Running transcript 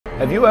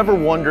Have you ever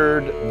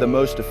wondered the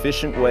most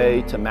efficient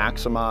way to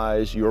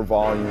maximize your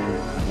volume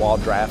while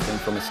drafting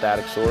from a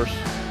static source?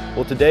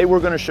 Well, today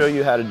we're going to show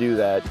you how to do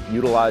that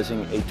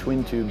utilizing a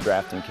twin tube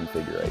drafting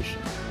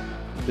configuration.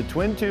 The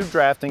twin tube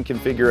drafting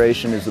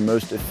configuration is the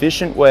most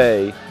efficient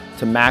way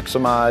to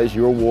maximize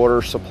your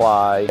water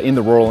supply in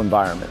the rural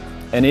environment.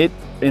 And it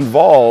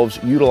involves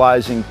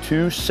utilizing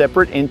two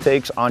separate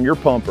intakes on your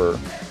pumper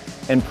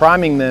and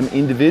priming them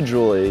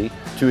individually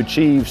to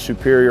achieve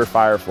superior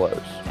fire flows.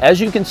 As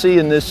you can see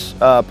in this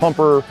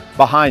pumper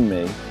behind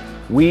me,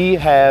 we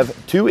have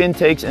two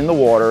intakes in the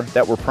water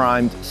that were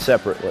primed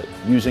separately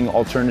using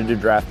alternative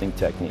drafting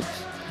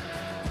techniques.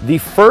 The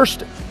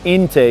first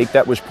intake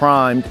that was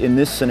primed in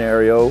this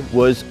scenario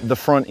was the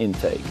front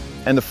intake.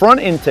 And the front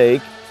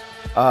intake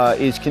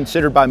is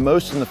considered by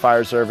most in the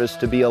fire service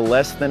to be a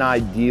less than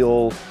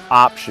ideal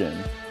option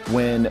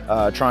when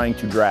trying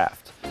to draft.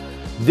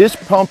 This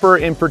pumper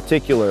in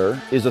particular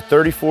is a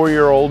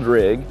 34-year-old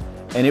rig,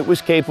 and it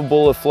was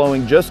capable of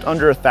flowing just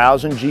under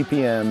 1,000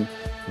 GPM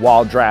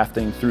while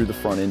drafting through the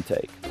front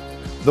intake.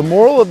 The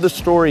moral of the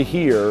story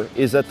here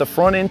is that the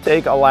front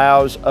intake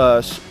allows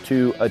us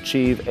to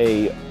achieve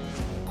a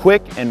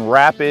quick and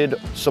rapid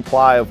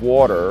supply of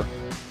water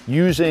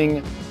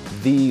using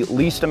the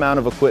least amount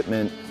of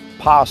equipment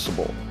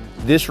possible.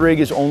 This rig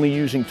is only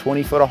using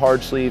 20 foot of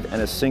hard sleeve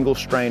and a single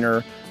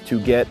strainer to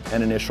get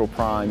an initial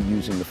prime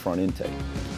using the front intake.